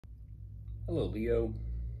Hello, Leo.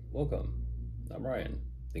 Welcome. I'm Ryan.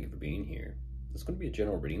 Thank you for being here. This is going to be a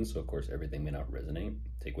general reading, so of course everything may not resonate.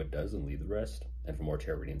 Take what does and leave the rest. And for more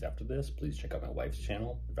tarot readings after this, please check out my wife's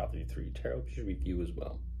channel, Valkyrie 3 Tarot, which should review as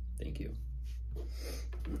well. Thank you.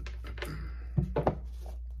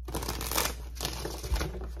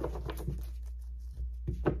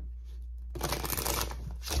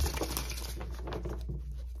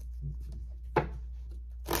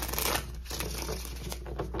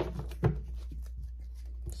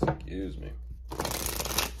 Excuse me.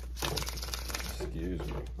 Excuse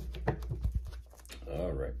me.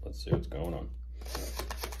 All right, let's see what's going on.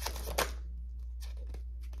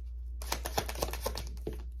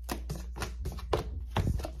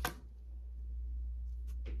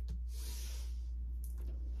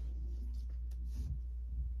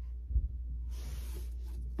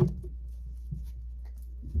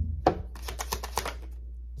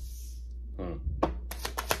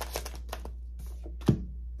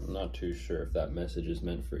 I'm not too sure if that message is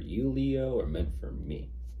meant for you, Leo, or meant for me.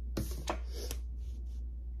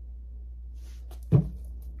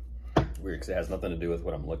 Weird, because it has nothing to do with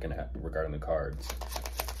what I'm looking at regarding the cards.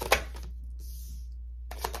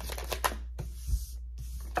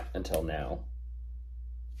 Until now.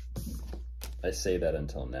 I say that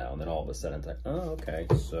until now, and then all of a sudden it's like, oh, okay,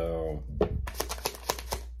 so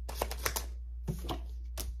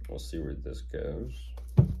we'll see where this goes.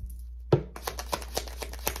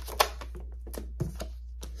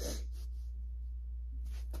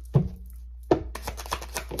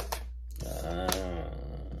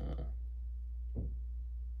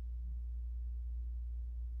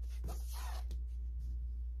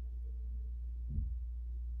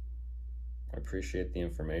 I appreciate the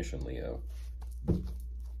information, Leo.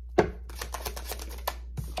 I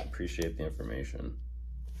appreciate the information.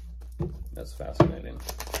 That's fascinating.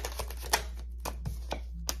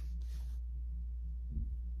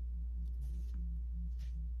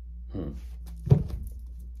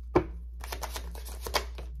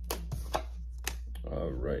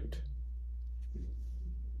 All right.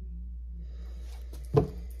 One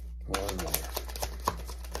more.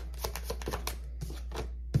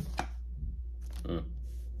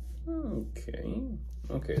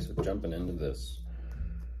 Okay, so jumping into this.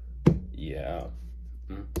 Yeah.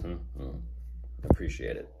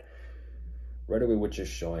 Appreciate it. Right away, what you're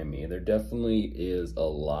showing me, there definitely is a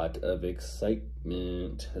lot of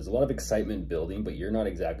excitement. There's a lot of excitement building, but you're not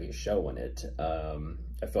exactly showing it.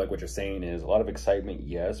 I feel like what you're saying is a lot of excitement,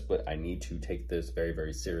 yes, but I need to take this very,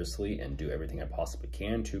 very seriously and do everything I possibly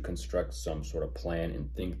can to construct some sort of plan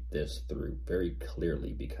and think this through very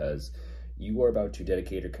clearly, because you are about to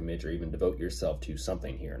dedicate or commit or even devote yourself to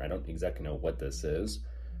something here. And I don't exactly know what this is,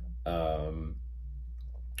 but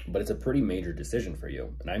it's a pretty major decision for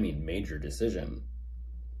you. And I mean major decision.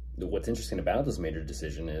 What's interesting about this major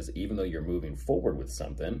decision is even though you're moving forward with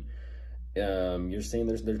something, you're saying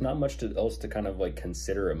there's not much else to kind of like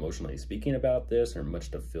consider emotionally speaking about this, or much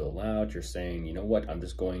to fill out. You're saying, you know what, I'm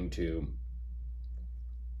just going to,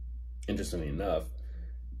 interestingly enough,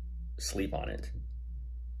 sleep on it.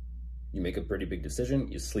 You make a pretty big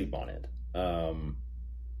decision, you sleep on it.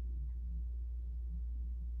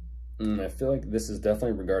 And I feel like this is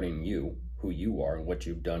definitely regarding you, who you are and what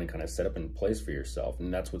you've done and kind of set up in place for yourself.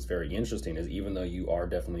 And that's what's very interesting, is even though you are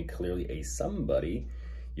definitely clearly a somebody,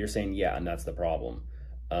 you're saying, yeah, and that's the problem.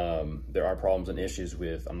 There are problems and issues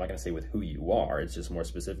with, I'm not gonna say with who you are, it's just more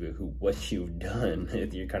specifically what you've done.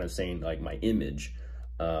 If you're kind of saying like my image,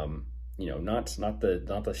 you know, not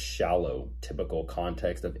the shallow typical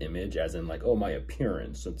context of image as in like, oh, my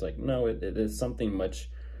appearance. It's like, no, it is something much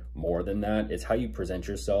more than that. It's how you present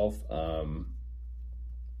yourself. So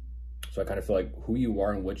I kind of feel like who you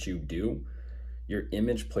are and what you do, your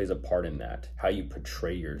image plays a part in that, how you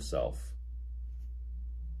portray yourself.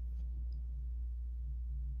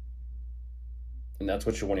 And that's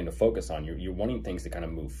what you're wanting to focus on. You're wanting things to kind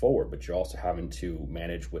of move forward, but you're also having to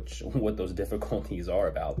manage what those difficulties are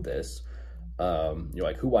about this. You're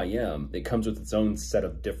like, who I am, it comes with its own set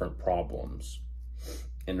of different problems.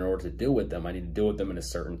 And in order to deal with them, I need to deal with them in a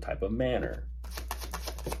certain type of manner.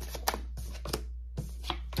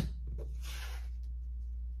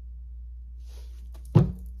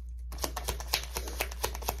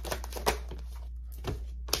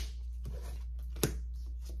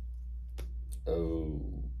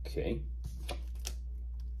 Okay,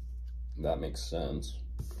 that makes sense.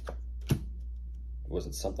 Was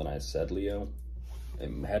it something I said, Leo?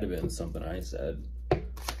 It had to have been something I said.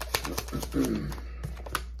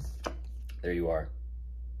 There you are.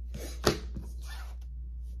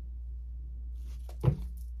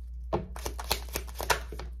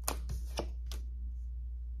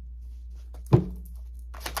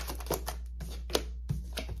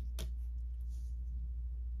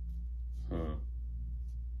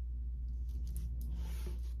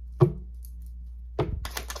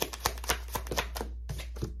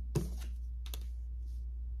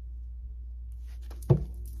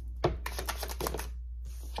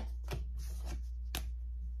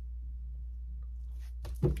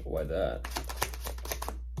 Why that?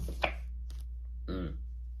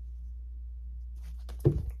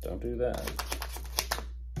 Don't do that.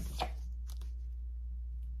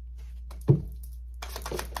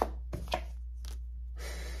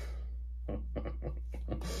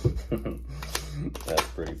 That's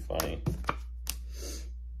pretty funny.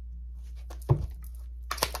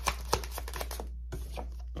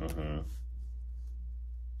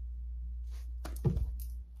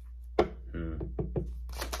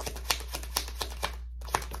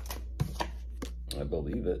 I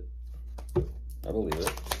believe it. I believe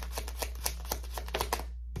it.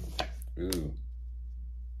 Ooh.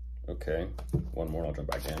 Okay. One more and I'll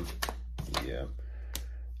jump back in. Yeah.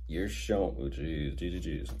 You're showing... Oh,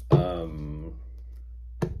 geez.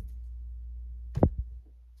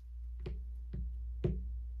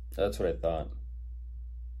 That's what I thought.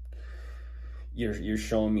 You're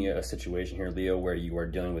showing me a situation here, Leo, where you are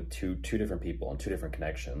dealing with two different people and two different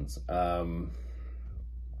connections.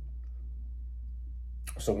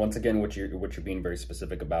 So once again, what you're being very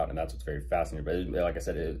specific about, and that's what's very fascinating. But like I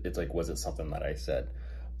said, it's like, was it something that I said?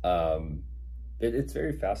 It's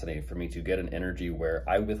very fascinating for me to get an energy where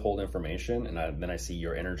I withhold information, and then I see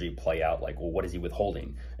your energy play out like, well, what is he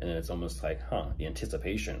withholding? And then it's almost like, the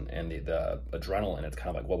anticipation and the adrenaline. It's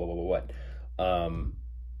kind of like, what?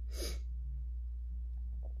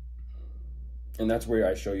 And that's where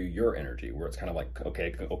I show you your energy, where it's kind of like,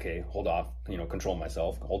 okay, hold off, control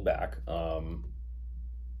myself, hold back.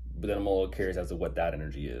 But then I'm a little curious as to what that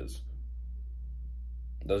energy is.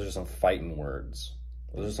 Those are some fighting words.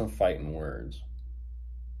 And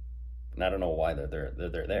I don't know why they're there.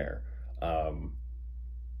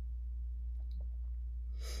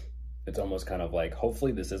 It's almost kind of like,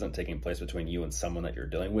 hopefully this isn't taking place between you and someone that you're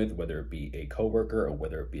dealing with, whether it be a coworker or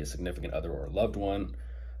whether it be a significant other or a loved one.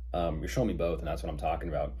 You're showing me both, and that's what I'm talking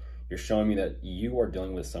about. You're showing me that you are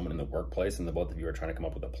dealing with someone in the workplace, and the both of you are trying to come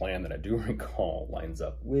up with a plan that I do recall lines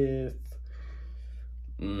up with,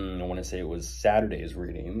 I want to say it was Saturday's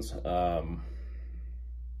readings.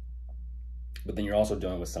 But then you're also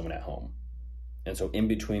dealing with someone at home. And so in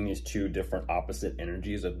between these two different opposite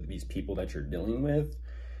energies of these people that you're dealing with,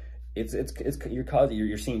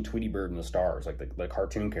 you're seeing Tweety Bird in the stars, like the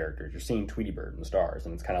cartoon characters. You're seeing Tweety Bird in the stars,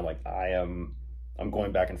 and it's kind of like, I'm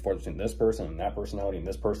going back and forth between this person and that personality and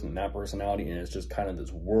this person and that personality, and it's just kind of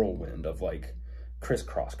this whirlwind of like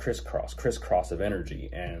crisscross of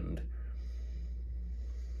energy, and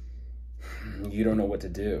you don't know what to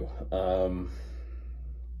do.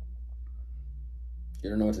 You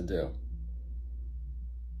don't know what to do.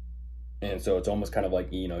 And so it's almost kind of like,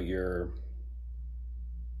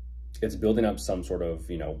 it's building up some sort of,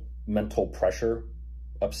 mental pressure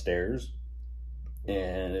upstairs,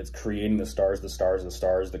 and it's creating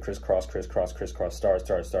the crisscross stars,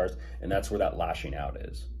 and that's where that lashing out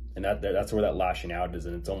is. And that's where that lashing out is.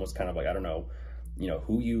 And it's almost kind of like, I don't know,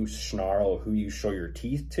 who you snarl, who you show your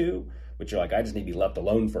teeth to, but you're like, I just need to be left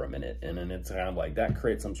alone for a minute. And then it's kind of like, that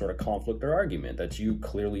creates some sort of conflict or argument that you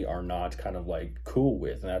clearly are not kind of like cool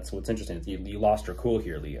with. And that's what's interesting. You lost your cool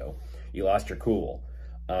here, Leo. You lost your cool.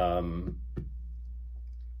 And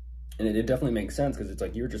it definitely makes sense, because it's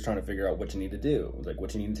like you're just trying to figure out what you need to do. It's like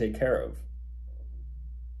what you need to take care of.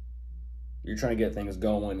 You're trying to get things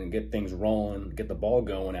going and get things rolling, get the ball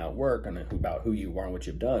going at work, and about who you are and what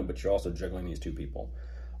you've done, but you're also juggling these two people.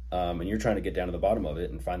 And you're trying to get down to the bottom of it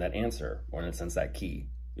and find that answer, or in a sense, that key.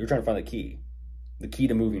 You're trying to find the key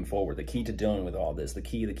to moving forward, the key to dealing with all this, the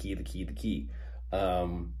key.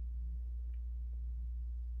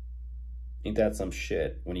 Ain't that some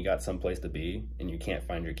shit when you got someplace to be and you can't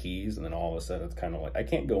find your keys, and then all of a sudden it's kind of like, I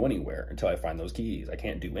can't go anywhere until I find those keys. I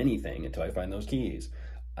can't do anything until I find those keys.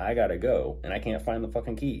 I gotta go, and I can't find the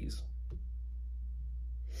fucking keys.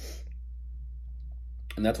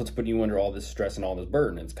 And that's what's putting you under all this stress and all this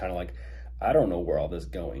burden. It's kind of like, I don't know where all this is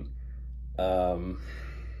going.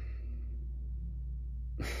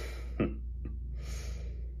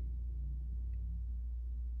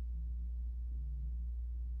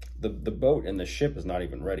 The boat and the ship is not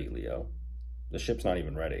even ready, Leo. The ship's not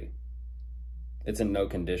even ready. It's in no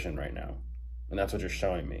condition right now. And that's what you're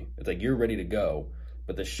showing me. It's like you're ready to go,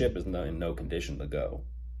 but the ship is in no condition to go.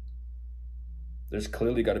 There's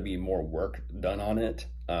clearly got to be more work done on it.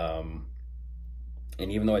 And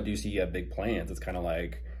even though I do see you have big plans, it's kind of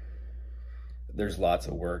like there's lots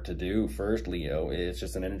of work to do first, Leo. It's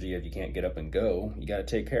just an energy of you can't get up and go. You got to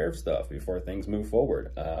take care of stuff before things move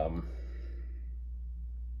forward.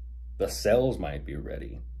 The sails might be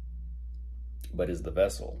ready, but is the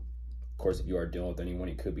vessel? Of course, if you are dealing with anyone,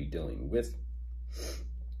 you could be dealing with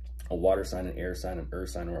a water sign, an air sign, an earth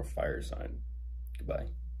sign, or a fire sign. Goodbye.